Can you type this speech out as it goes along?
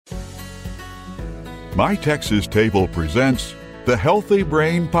My Texas Table presents the Healthy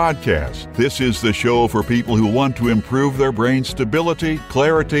Brain Podcast. This is the show for people who want to improve their brain stability,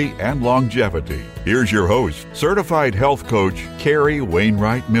 clarity, and longevity. Here's your host, certified health coach, Carrie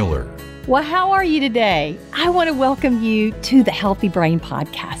Wainwright Miller. Well, how are you today? I want to welcome you to the Healthy Brain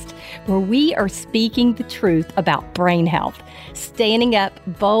Podcast, where we are speaking the truth about brain health, standing up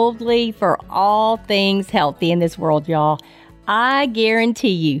boldly for all things healthy in this world, y'all. I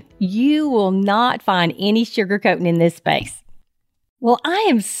guarantee you will not find any sugarcoating in this space. Well, I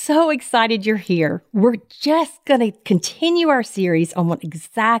am so excited you're here. We're just going to continue our series on what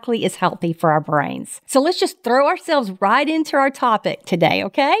exactly is healthy for our brains. So let's just throw ourselves right into our topic today,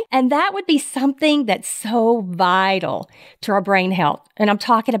 okay? And that would be something that's so vital to our brain health. And I'm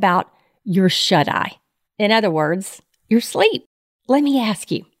talking about your shut-eye. In other words, your sleep. Let me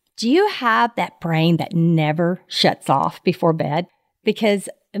ask you, do you have that brain that never shuts off before bed? Because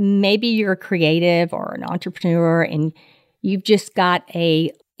maybe you're a creative or an entrepreneur and you've just got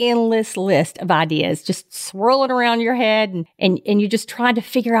a endless list of ideas just swirling around your head and you're just trying to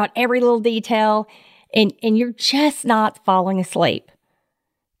figure out every little detail and you're just not falling asleep.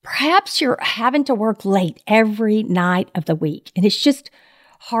 Perhaps you're having to work late every night of the week and it's just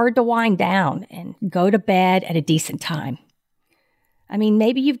hard to wind down and go to bed at a decent time. I mean,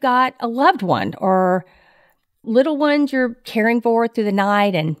 maybe you've got a loved one or little ones you're caring for through the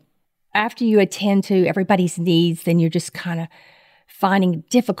night, and after you attend to everybody's needs, then you're just kind of finding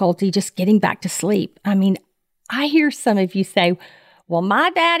difficulty just getting back to sleep. I mean, I hear some of you say, well, my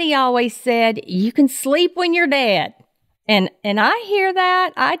daddy always said you can sleep when you're dead. And I hear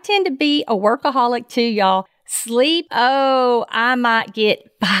that. I tend to be a workaholic too, y'all. Sleep, I might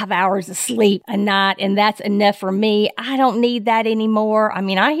get 5 hours of sleep a night, and that's enough for me. I don't need that anymore. I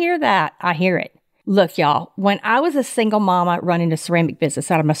mean, I hear that. I hear it. Look, y'all, when I was a single mama running a ceramic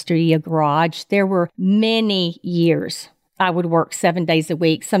business out of my studio garage, there were many years I would work 7 days a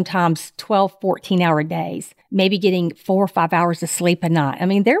week, sometimes 12, 14-hour days, maybe getting 4 or 5 hours of sleep a night. I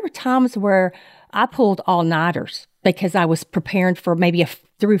mean, there were times where I pulled all-nighters because I was preparing for maybe a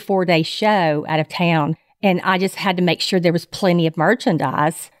 3 or 4 day show out of town. And I just had to make sure there was plenty of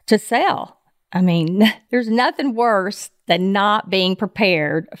merchandise to sell. I mean, there's nothing worse than not being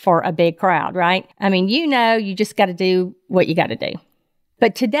prepared for a big crowd, right? I mean, you just got to do what you got to do.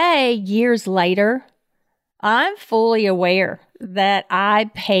 But today, years later, I'm fully aware that I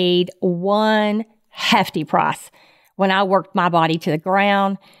paid one hefty price when I worked my body to the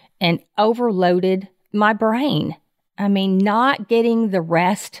ground and overloaded my brain. I mean, not getting the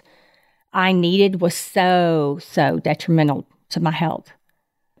rest I needed was so detrimental to my health.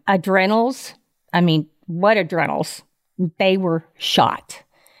 Adrenals, what adrenals? They were shot.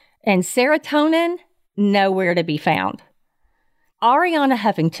 And serotonin, nowhere to be found. Arianna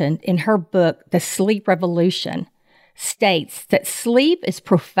Huffington, in her book, The Sleep Revolution, states that sleep is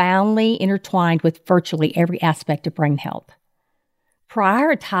profoundly intertwined with virtually every aspect of brain health.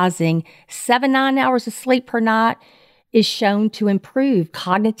 Prioritizing 7-9 hours of sleep per night is shown to improve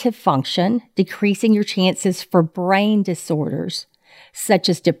cognitive function, decreasing your chances for brain disorders such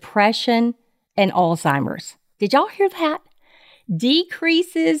as depression and Alzheimer's. Did y'all hear that?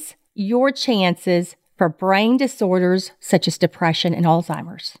 Decreases your chances for brain disorders such as depression and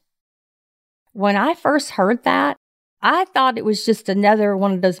Alzheimer's. When I first heard that, I thought it was just another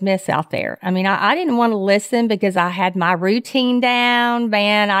one of those myths out there. I mean, I didn't want to listen because I had my routine down.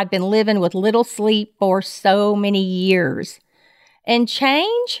 Man, I've been living with little sleep for so many years. And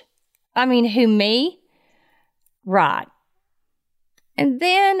change? Who, me? Right. And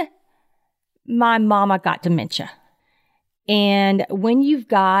then my mama got dementia. And when you've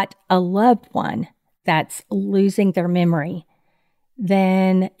got a loved one that's losing their memory,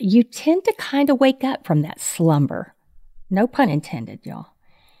 then you tend to kind of wake up from that slumber. No pun intended, y'all.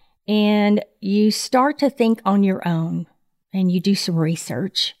 And you start to think on your own and you do some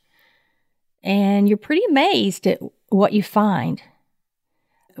research and you're pretty amazed at what you find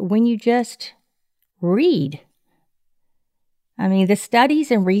when you just read. The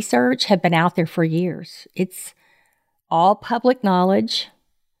studies and research have been out there for years. It's all public knowledge.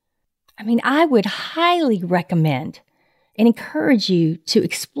 I would highly recommend and encourage you to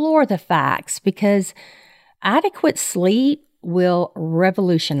explore the facts because adequate sleep will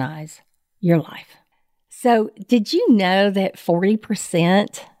revolutionize your life. So, did you know that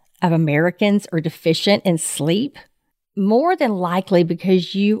 40% of Americans are deficient in sleep? More than likely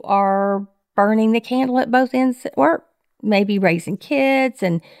because you are burning the candle at both ends at work, maybe raising kids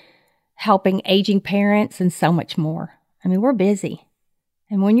and helping aging parents and so much more. We're busy.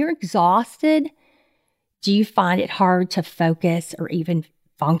 And when you're exhausted, do you find it hard to focus or even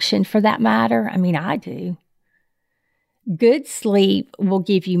function for that matter. I mean, I do. Good sleep will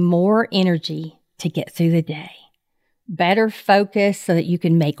give you more energy to get through the day, better focus so that you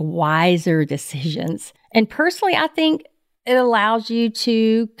can make wiser decisions. And personally, I think it allows you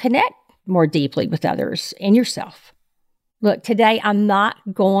to connect more deeply with others and yourself. Look, today I'm not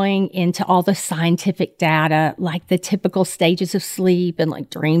going into all the scientific data like the typical stages of sleep and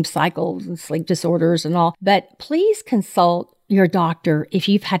like dream cycles and sleep disorders and all, but please consult your doctor if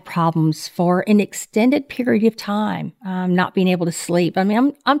you've had problems for an extended period of time, not being able to sleep. I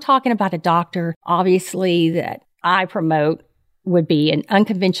mean, I'm talking about a doctor, obviously, that I promote would be an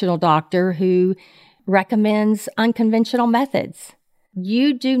unconventional doctor who recommends unconventional methods.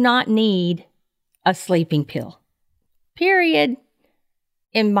 You do not need a sleeping pill, period.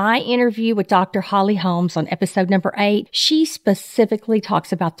 In my interview with Dr. Holly Holmes on episode number 8, she specifically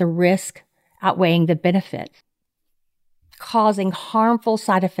talks about the risk outweighing the benefit, causing harmful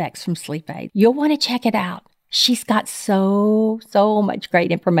side effects from sleep aids. You'll want to check it out. She's got so much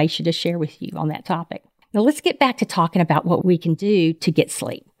great information to share with you on that topic. Now let's get back to talking about what we can do to get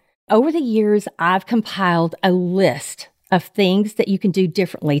sleep. Over the years, I've compiled a list of things that you can do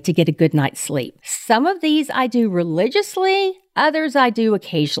differently to get a good night's sleep. Some of these I do religiously, others I do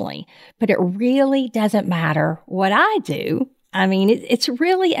occasionally, but it really doesn't matter what I do. I mean, it's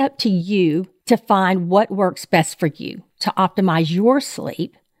really up to you to find what works best for you to optimize your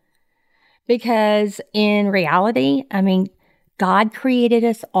sleep. Because in reality, I mean, God created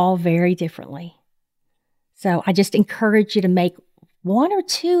us all very differently. So I just encourage you to make 1 or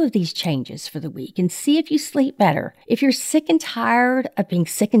 2 of these changes for the week and see if you sleep better. If you're sick and tired of being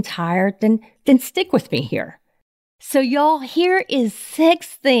sick and tired, then stick with me here. So y'all, here is 6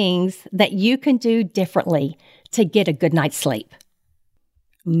 things that you can do differently to get a good night's sleep.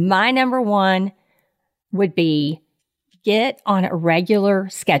 My number 1 would be get on a regular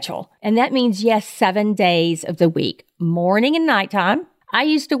schedule. And that means, yes, 7 days of the week, morning and nighttime. I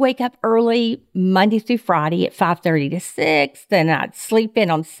used to wake up early Monday through Friday at 5:30 to 6. Then I'd sleep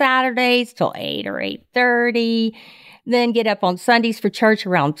in on Saturdays till 8 or 8:30. Then get up on Sundays for church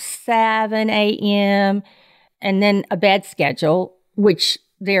around 7 a.m. And then a bed schedule, which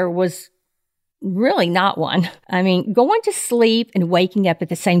there was really not one. I mean, going to sleep and waking up at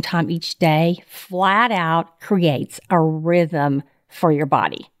the same time each day flat out creates a rhythm for your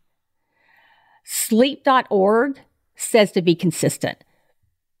body. Sleep.org says to be consistent.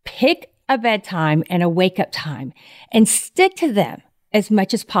 Pick a bedtime and a wake-up time and stick to them as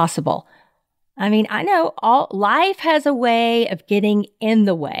much as possible. I mean, I know life has a way of getting in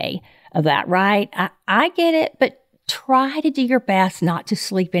the way of that, right? I get it, but try to do your best not to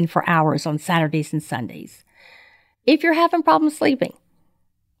sleep in for hours on Saturdays and Sundays. If you're having problems sleeping,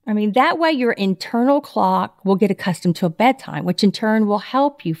 I mean, that way your internal clock will get accustomed to a bedtime, which in turn will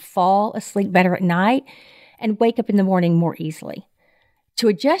help you fall asleep better at night and wake up in the morning more easily. To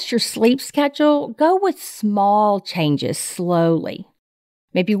adjust your sleep schedule, go with small changes slowly.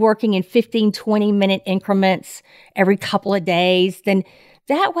 Maybe working in 15, 20-minute increments every couple of days. Then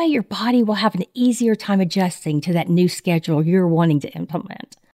that way your body will have an easier time adjusting to that new schedule you're wanting to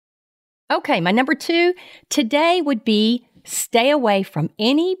implement. Okay, my number 2 today would be stay away from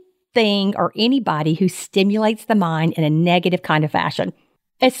anything or anybody who stimulates the mind in a negative kind of fashion,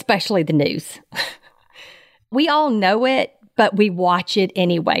 especially the news. We all know it, but we watch it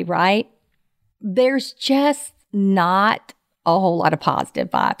anyway, right? There's just not a whole lot of positive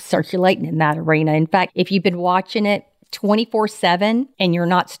vibes circulating in that arena. In fact, if you've been watching it 24/7 and you're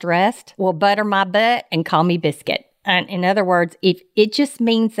not stressed, well, butter my butt and call me biscuit. And in other words, if it just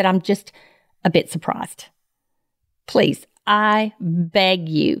means that I'm just a bit surprised. Please, I beg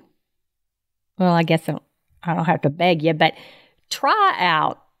you. Well, I guess I don't have to beg you, but try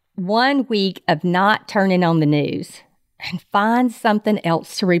out 1 week of not turning on the news and find something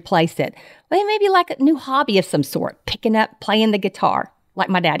else to replace it. Well, maybe like a new hobby of some sort, picking up playing the guitar like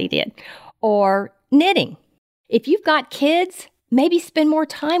my daddy did, or knitting. If you've got kids, maybe spend more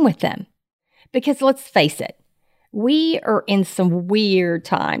time with them. Because let's face it, we are in some weird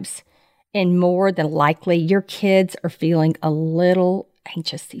times, and more than likely, your kids are feeling a little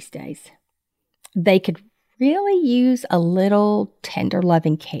anxious these days. They could really use a little tender,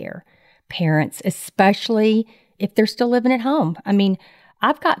 loving care. Parents, especially if they're still living at home. I mean,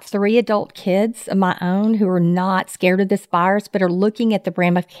 I've got 3 adult kids of my own who are not scared of this virus, but are looking at the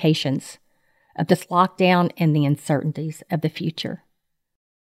ramifications of this lockdown and the uncertainties of the future.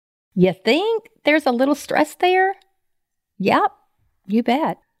 You think there's a little stress there? Yep, you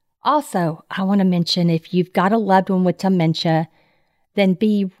bet. Also, I want to mention if you've got a loved one with dementia, then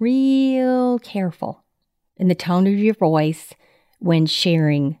be real careful in the tone of your voice when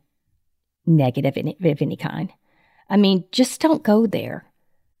sharing negative of any kind. I mean, just don't go there.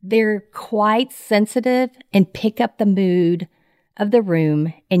 They're quite sensitive and pick up the mood of the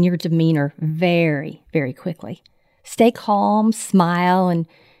room and your demeanor very, very quickly. Stay calm, smile, and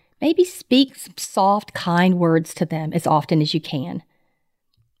maybe speak some soft, kind words to them as often as you can.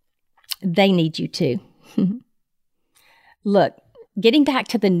 They need you too. Look, getting back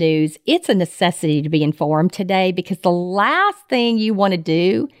to the news, it's a necessity to be informed today because the last thing you want to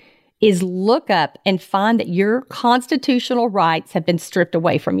do is look up and find that your constitutional rights have been stripped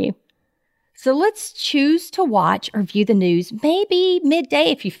away from you. So let's choose to watch or view the news maybe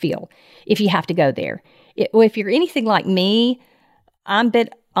midday if you have to go there. If you're anything like me, I'm a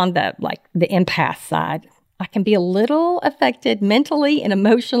bit on the empath side. I can be a little affected mentally and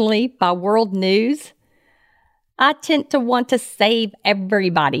emotionally by world news. I tend to want to save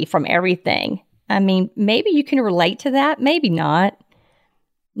everybody from everything. I mean, maybe you can relate to that, maybe not.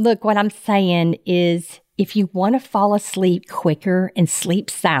 Look, what I'm saying is if you want to fall asleep quicker and sleep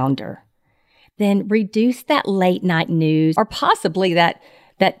sounder, then reduce that late night news or possibly that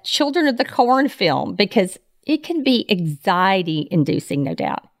Children of the Corn film because it can be anxiety inducing, no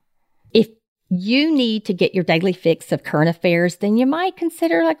doubt. If you need to get your daily fix of current affairs, then you might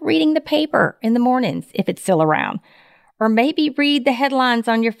consider reading the paper in the mornings if it's still around, or maybe read the headlines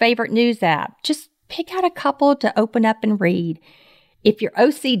on your favorite news app. Just pick out a couple to open up and read. If you're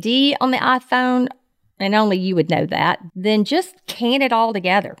OCD on the iPhone, and only you would know that, then just can it all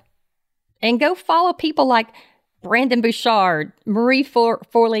together. And go follow people like Brandon Bouchard, Marie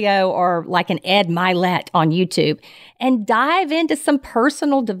Forleo, or like an Ed Milet on YouTube, and dive into some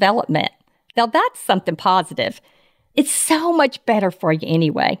personal development. Now, that's something positive. It's so much better for you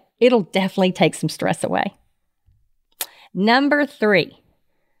anyway. It'll definitely take some stress away. Number 3,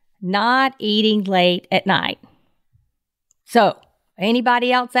 not eating late at night. So,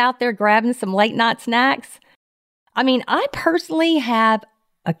 anybody else out there grabbing some late night snacks? I mean, I personally have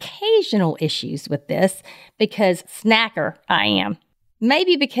occasional issues with this because snacker I am.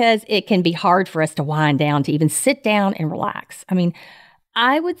 Maybe because it can be hard for us to wind down to even sit down and relax. I mean,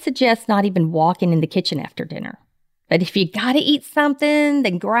 I would suggest not even walking in the kitchen after dinner. But if you got to eat something,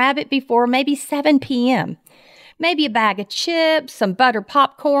 then grab it before maybe 7 p.m. Maybe a bag of chips, some buttered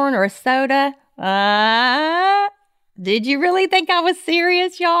popcorn, or a soda. Did you really think I was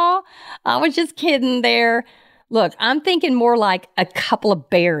serious, y'all? I was just kidding there. Look, I'm thinking more like a couple of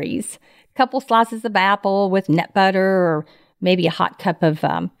berries, a couple slices of apple with nut butter, or maybe a hot cup of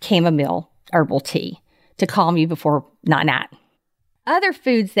chamomile herbal tea to calm you before night-night. Other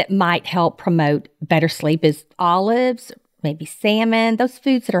foods that might help promote better sleep is olives, maybe salmon, those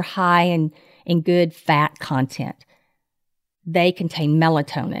foods that are high in good fat content. They contain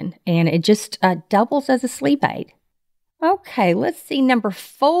melatonin, and it just doubles as a sleep aid. Okay, let's see. Number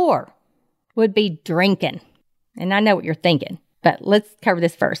 4 would be drinking. And I know what you're thinking, but let's cover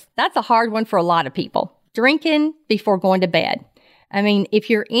this first. That's a hard one for a lot of people. Drinking before going to bed. I mean, if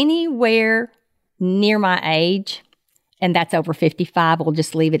you're anywhere near my age, and that's over 55, we'll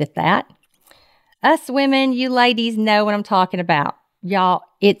just leave it at that. Us women, you ladies know what I'm talking about. Y'all,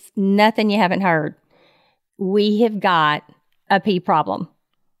 it's nothing you haven't heard. We have got a pee problem.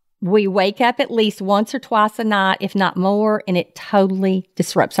 We wake up at least once or twice a night, if not more, and it totally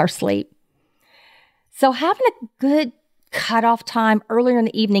disrupts our sleep. So having a good cutoff time earlier in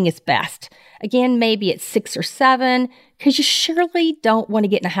the evening is best. Again, maybe it's 6 or 7, because you surely don't want to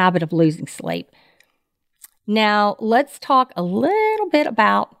get in a habit of losing sleep. Now, let's talk a little bit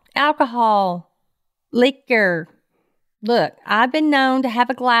about alcohol, liquor. Look, I've been known to have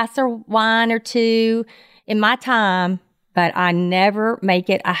a glass of wine or 2 in my time, but I never make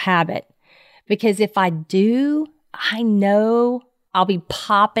it a habit. Because if I do, I know I'll be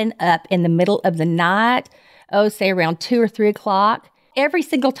popping up in the middle of the night, say around 2 or 3 o'clock, every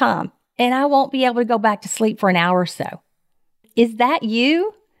single time. And I won't be able to go back to sleep for an hour or so. Is that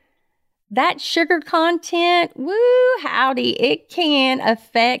you? That sugar content, woo, howdy, it can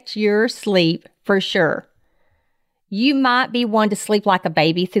affect your sleep for sure. You might be one to sleep like a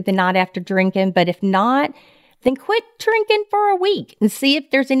baby through the night after drinking, but if not, then quit drinking for a week and see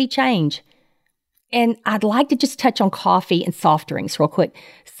if there's any change. And I'd like to just touch on coffee and soft drinks real quick.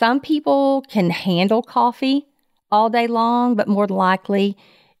 Some people can handle coffee all day long, but more than likely,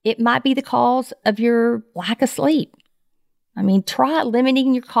 it might be the cause of your lack of sleep. I mean, try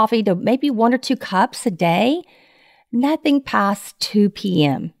limiting your coffee to maybe 1 or 2 cups a day, nothing past 2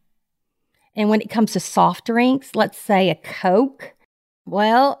 p.m. And when it comes to soft drinks, let's say a Coke,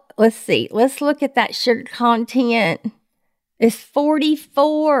 well, let's see. Let's look at that sugar content. It's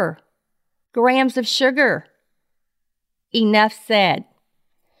 44 grams of sugar. enough said.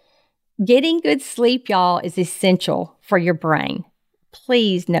 Getting good sleep, y'all, is essential for your brain.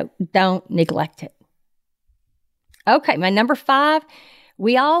 Please don't neglect it. Okay, my number 5,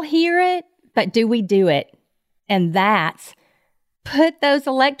 we all hear it, but do we do it? And that's put those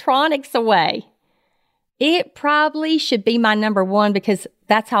electronics away. It probably should be my number 1 because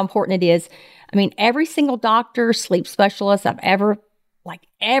that's how important it is. I mean, every single doctor, sleep specialist I've ever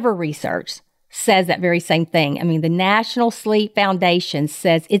researched says that very same thing. I mean, the National Sleep Foundation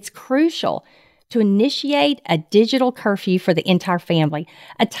says it's crucial to initiate a digital curfew for the entire family,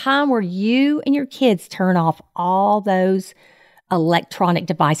 a time where you and your kids turn off all those electronic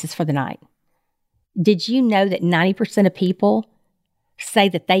devices for the night. Did you know that 90% of people say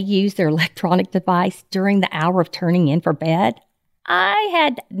that they use their electronic device during the hour of turning in for bed? I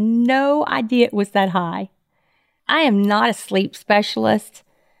had no idea it was that high. I am not a sleep specialist,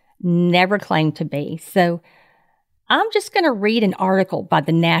 never claimed to be. So I'm just going to read an article by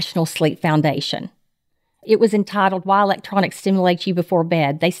the National Sleep Foundation. It was entitled, Why Electronics Stimulate You Before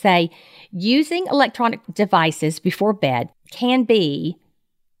Bed. They say, using electronic devices before bed can be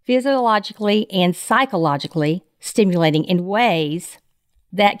physiologically and psychologically stimulating in ways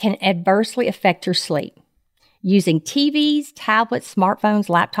that can adversely affect your sleep. Using TVs, tablets, smartphones,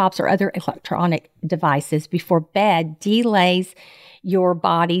 laptops, or other electronic devices before bed delays your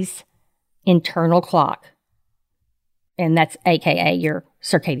body's internal clock, and that's AKA your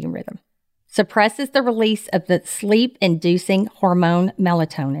circadian rhythm, suppresses the release of the sleep-inducing hormone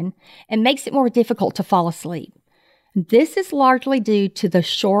melatonin, and makes it more difficult to fall asleep. This is largely due to the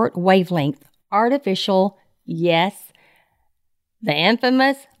short wavelength, artificial, yes, the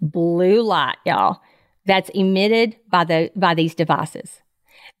infamous blue light, y'all, that's emitted by these devices.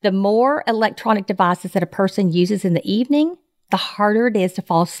 The more electronic devices that a person uses in the evening, the harder it is to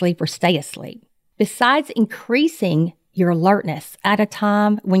fall asleep or stay asleep. Besides increasing your alertness at a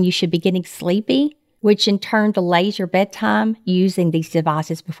time when you should be getting sleepy, which in turn delays your bedtime, using these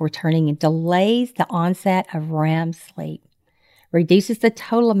devices before turning in delays the onset of REM sleep, reduces the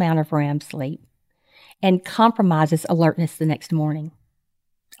total amount of REM sleep, and compromises alertness the next morning.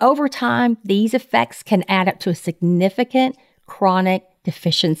 Over time, these effects can add up to a significant chronic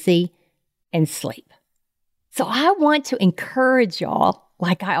deficiency in sleep. So I want to encourage y'all,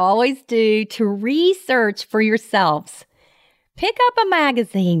 like I always do, to research for yourselves. Pick up a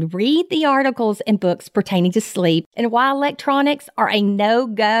magazine, read the articles and books pertaining to sleep and why electronics are a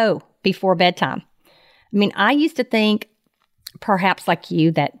no-go before bedtime. I mean, I used to think, perhaps like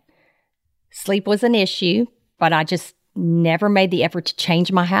you, that sleep was an issue, but I just never made the effort to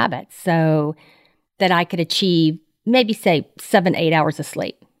change my habits so that I could achieve maybe, say, 7-8 hours of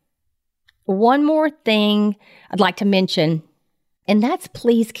sleep. One more thing I'd like to mention, and that's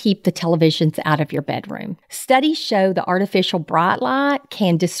please keep the televisions out of your bedroom. Studies show the artificial bright light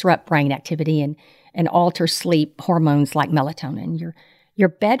can disrupt brain activity and alter sleep hormones like melatonin. Your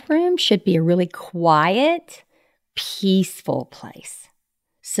bedroom should be a really quiet, peaceful place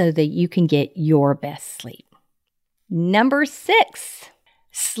so that you can get your best sleep. Number 6,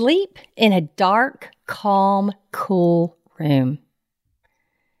 sleep in a dark, calm, cool room.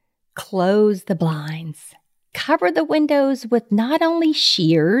 Close the blinds. Cover the windows with not only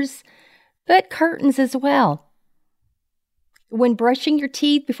shears, but curtains as well. When brushing your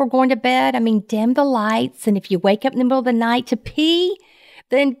teeth before going to bed, dim the lights. And if you wake up in the middle of the night to pee,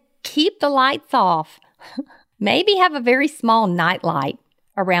 then keep the lights off. Maybe have a very small night light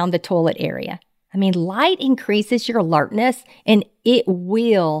around the toilet area. Light increases your alertness and it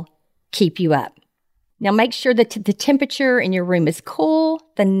will keep you up. Now, make sure that the temperature in your room is cool.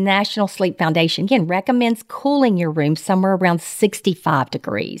 The National Sleep Foundation, again, recommends cooling your room somewhere around 65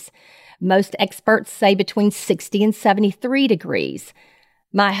 degrees. Most experts say between 60 and 73 degrees.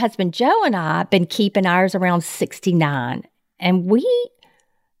 My husband Joe and I have been keeping ours around 69. And we,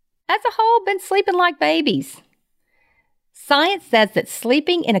 as a whole, been sleeping like babies. Science says that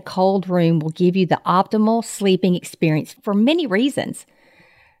sleeping in a cold room will give you the optimal sleeping experience for many reasons.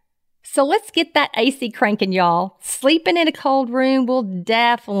 So let's get that AC cranking, y'all. Sleeping in a cold room will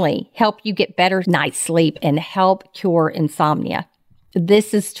definitely help you get better night's sleep and help cure insomnia.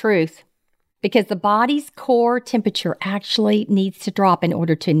 This is truth because the body's core temperature actually needs to drop in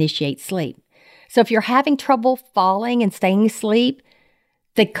order to initiate sleep. So if you're having trouble falling and staying asleep,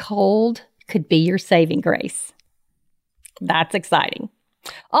 the cold could be your saving grace. That's exciting.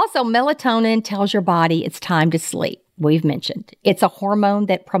 Also, melatonin tells your body it's time to sleep. We've mentioned it's a hormone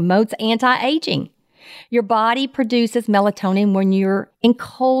that promotes anti-aging. Your body produces melatonin when you're in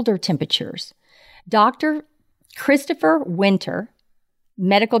colder temperatures. Dr. Christopher Winter,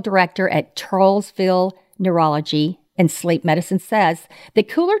 medical director at Charlesville Neurology And sleep medicine says that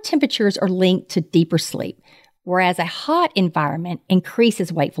cooler temperatures are linked to deeper sleep, whereas a hot environment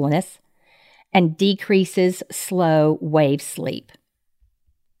increases wakefulness and decreases slow wave sleep.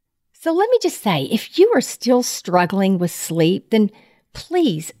 So let me just say, if you are still struggling with sleep, then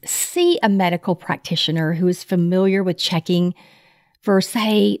please see a medical practitioner who is familiar with checking for,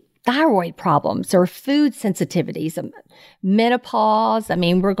 say, thyroid problems or food sensitivities, menopause. I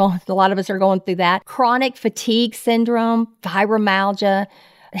mean, a lot of us are going through that. Chronic fatigue syndrome, fibromyalgia,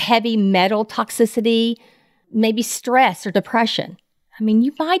 heavy metal toxicity, maybe stress or depression. I mean,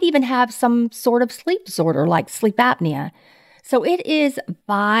 you might even have some sort of sleep disorder like sleep apnea. So it is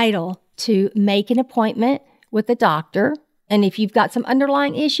vital to make an appointment with a doctor. And if you've got some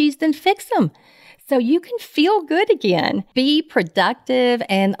underlying issues, then fix them so you can feel good again, be productive,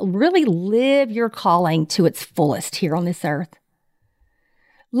 and really live your calling to its fullest here on this earth.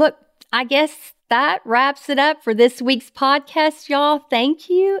 Look, I guess that wraps it up for this week's podcast, y'all. Thank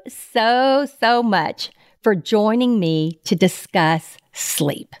you so much for joining me to discuss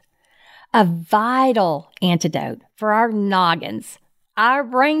sleep, a vital antidote for our noggins, our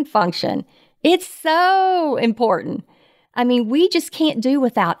brain function. It's so important. I mean, we just can't do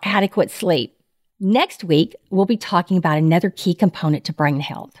without adequate sleep. Next week, we'll be talking about another key component to brain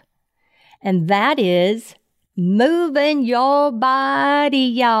health, and that is moving your body,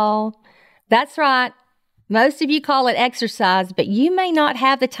 y'all. That's right. Most of you call it exercise, but you may not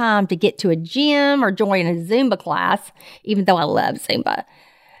have the time to get to a gym or join a Zumba class, even though I love Zumba.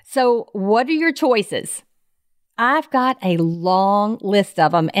 So what are your choices? I've got a long list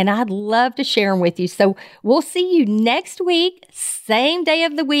of them, and I'd love to share them with you. So we'll see you next week, same day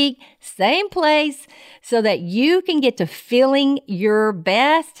of the week, same place, so that you can get to feeling your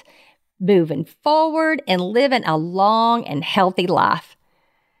best, moving forward, and living a long and healthy life.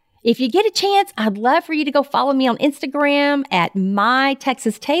 If you get a chance, I'd love for you to go follow me on Instagram at My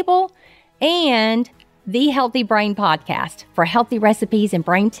Texas Table and The Healthy Brain Podcast for healthy recipes and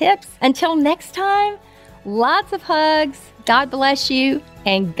brain tips. Until next time, lots of hugs, God bless you,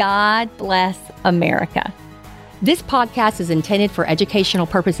 and God bless America. This podcast is intended for educational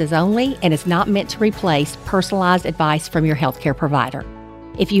purposes only and is not meant to replace personalized advice from your healthcare provider.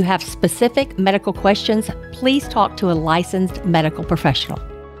 If you have specific medical questions, please talk to a licensed medical professional.